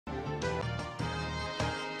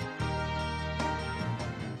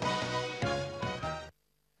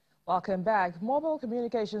Welcome back. Mobile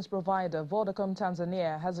communications provider Vodacom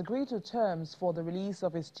Tanzania has agreed to terms for the release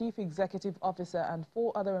of its chief executive officer and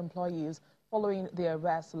 4 other employees following their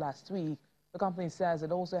arrest last week. The company says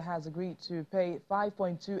it also has agreed to pay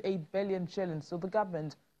 5.28 billion shillings to the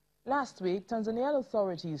government. Last week, Tanzanian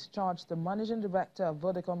authorities charged the managing director of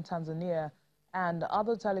Vodacom Tanzania and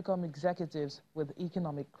other telecom executives with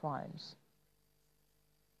economic crimes.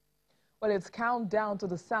 Well, it's countdown to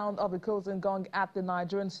the sound of the closing gong at the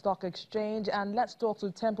Nigerian Stock Exchange. And let's talk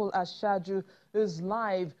to Temple Ashaju, who's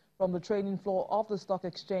live from the trading floor of the Stock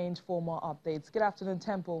Exchange for more updates. Good afternoon,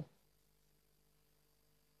 Temple.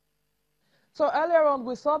 So earlier on,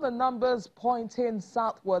 we saw the numbers pointing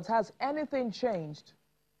southwards. Has anything changed?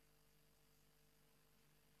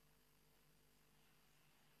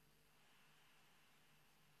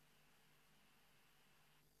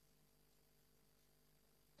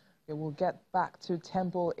 We'll get back to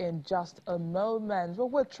Temple in just a moment. Well,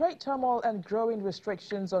 with trade turmoil and growing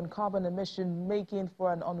restrictions on carbon emission making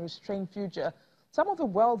for an unrestrained future, some of the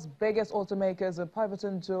world's biggest automakers are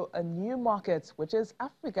pivoting to a new market, which is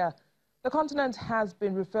Africa. The continent has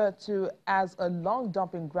been referred to as a long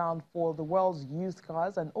dumping ground for the world's used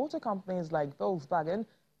cars, and auto companies like Volkswagen,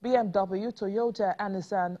 BMW, Toyota, and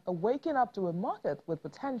Nissan are waking up to a market with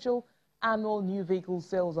potential annual new vehicle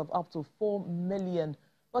sales of up to 4 million.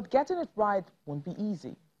 But getting it right won't be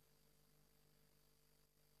easy.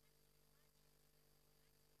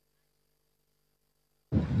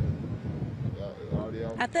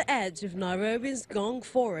 At the edge of Nairobi's Ngong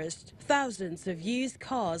Forest, thousands of used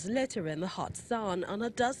cars litter in the hot sun on a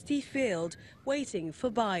dusty field, waiting for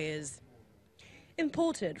buyers.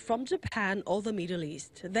 Imported from Japan or the Middle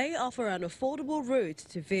East, they offer an affordable route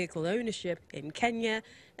to vehicle ownership in Kenya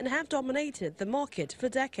and have dominated the market for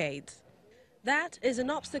decades. That is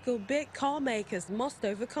an obstacle big car makers must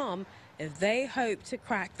overcome if they hope to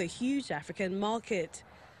crack the huge African market.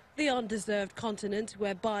 The undeserved continent,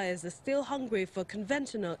 where buyers are still hungry for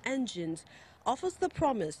conventional engines, offers the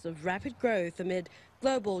promise of rapid growth amid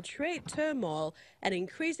global trade turmoil and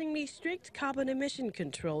increasingly strict carbon emission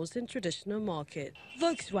controls in traditional markets.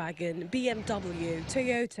 Volkswagen, BMW,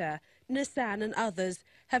 Toyota, Nissan and others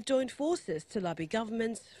have joined forces to lobby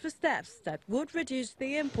governments for steps that would reduce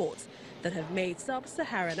the imports that have made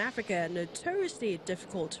sub-Saharan Africa notoriously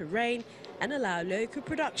difficult terrain and allow local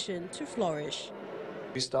production to flourish.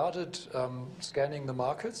 We started scanning the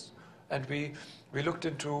markets, and we looked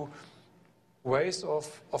into ways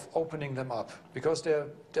of opening them up, because they're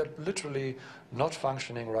literally not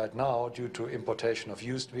functioning right now due to importation of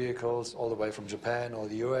used vehicles all the way from Japan or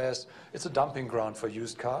the US. It's a dumping ground for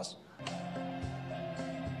used cars.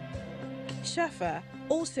 Schaffer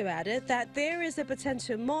also added that there is a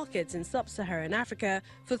potential market in sub-Saharan Africa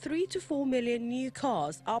for 3 to 4 million new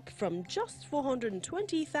cars, up from just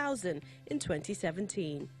 420,000 in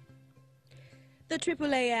 2017. The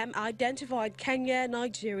AAAM identified Kenya,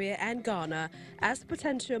 Nigeria and Ghana as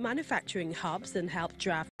potential manufacturing hubs and helped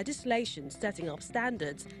draft legislation setting up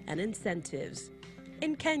standards and incentives.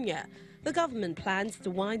 In Kenya, the government plans to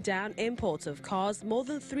wind down imports of cars more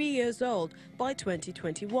than 3 years old by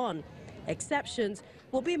 2021. Exceptions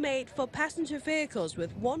will be made for passenger vehicles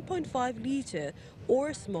with 1.5-litre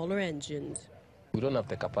or smaller engines. We don't have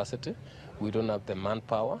the capacity, we don't have the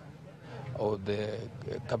manpower or the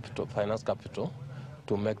finance capital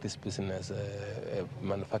to make this business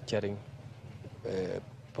manufacturing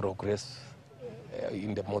progress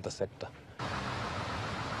in the motor sector.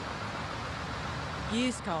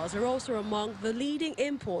 Used cars are also among the leading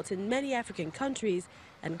imports in many African countries,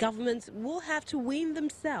 and governments will have to wean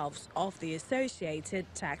themselves off the associated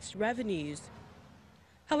tax revenues.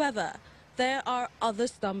 However, there are other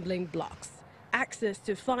stumbling blocks. Access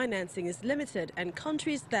to financing is limited, and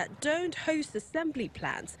countries that don't host assembly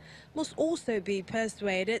plants must also be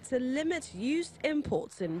persuaded to limit used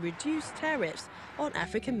imports and reduce tariffs on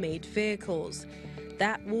African-made vehicles.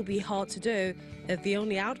 That will be hard to do if the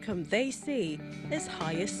only outcome they see is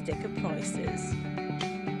higher sticker prices.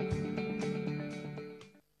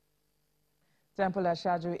 Temple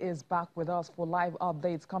Ashaju is back with us for live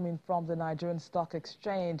updates coming from the Nigerian Stock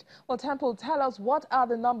Exchange. Well, Temple, tell us, what are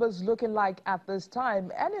the numbers looking like at this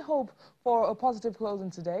time? Any hope for a positive closing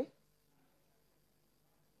today?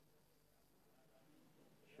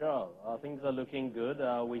 Sure. Things are looking good.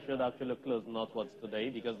 We should actually close northwards today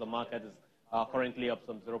because the market is currently up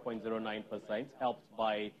some 0.09%, helped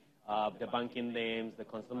by the banking names, the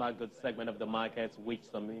consumer goods segment of the markets, which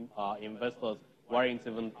some investors weren't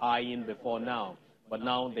even eyeing before now. But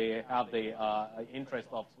now they have the interest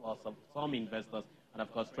of some investors and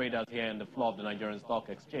of course traders here on the floor of the Nigerian Stock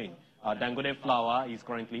Exchange. Dangote flour is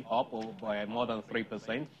currently up by more than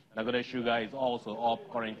 3%. Dangote sugar is also up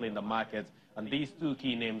currently in the market. And these two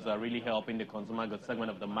key names are really helping the consumer goods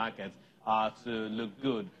segment of the market to look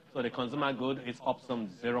good. So the consumer good is up some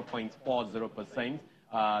 0.40%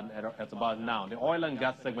 at about now. The oil and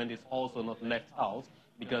gas segment is also not left out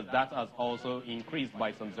because that has also increased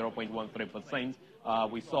by some 0.13%.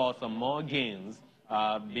 We saw some more gains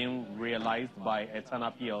being realized by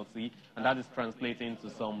Etana PLC, and that is translating to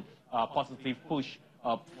some positive push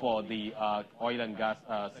up for the oil and gas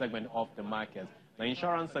segment of the market. The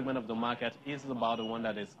insurance segment of the market is about the one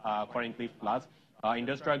that is currently flat.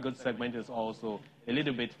 Industrial goods segment is also a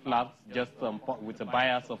little bit flat, just with a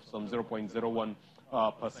bias of some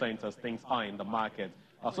 0.01% as things are in the market.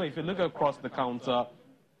 So if you look across the counter,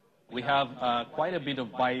 we have quite a bit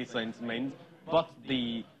of buy sentiment, but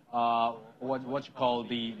the what you call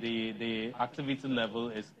the activity level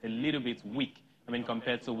is a little bit weak. I mean,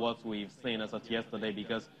 compared to what we've seen as of yesterday,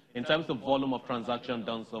 because in terms of volume of transaction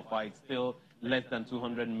done so far, it's still less than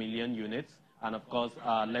 200 million units, and of course,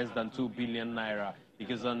 less than 2 billion naira.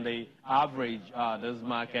 Because on the average, those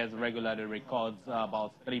markets regularly records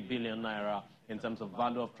about 3 billion naira in terms of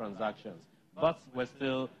value of transactions. But we're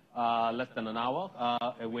still less than an hour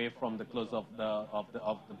away from the close of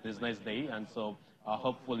the business day, and so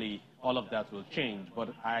hopefully all of that will change.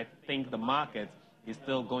 But I think the market is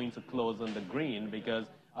still going to close on the green because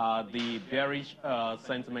the bearish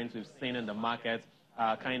sentiment we've seen in the market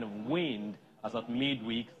kind of waned as of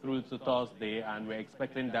midweek through to Thursday, and we're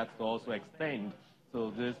expecting that to also extend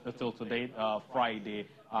to this till today, Friday,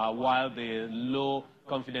 while the low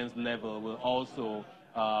confidence level will also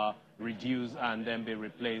reduce and then be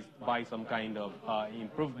replaced by some kind of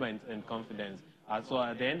improvement in confidence. So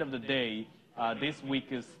at the end of the day, this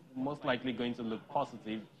week is most likely going to look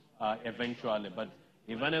positive eventually. But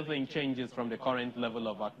if anything changes from the current level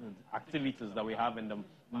of activities that we have in the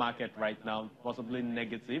market right now, possibly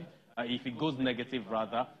negative, if it goes negative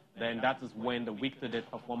rather, then that is when the week-to-date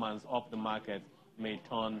performance of the market may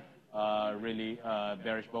turn really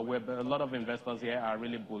bearish. But a lot of investors here are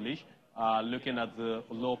really bullish, looking at the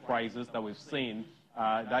low prices that we've seen.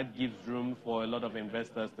 That gives room for a lot of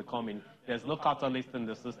investors to come in. There's no catalyst in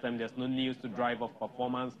the system. There's no news to drive up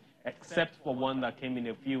performance, except for one that came in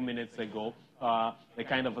a few minutes ago, the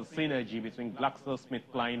kind of a synergy between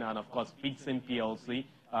GlaxoSmithKline and, of course, Feedsin PLC,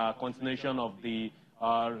 continuation of the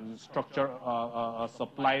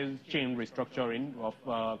supply chain restructuring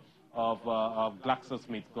of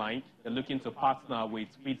GlaxoSmithKline. They're looking to partner with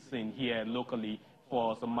Feedsin here locally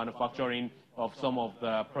for some manufacturing of some of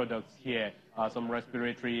the products here, some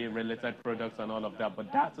respiratory-related products and all of that.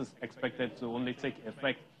 But that is expected to only take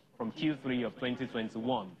effect from Q3 of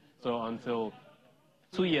 2021. So until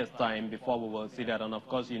 2 years' time before we will see that. And of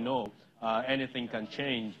course, you know, anything can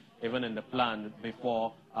change even in the plan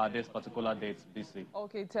before this particular date, BC.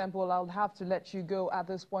 Okay, Temple, I'll have to let you go at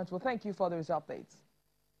this point. Well, thank you for those updates.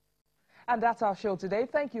 And that's our show today.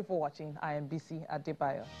 Thank you for watching. I am BC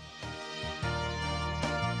Adebayo.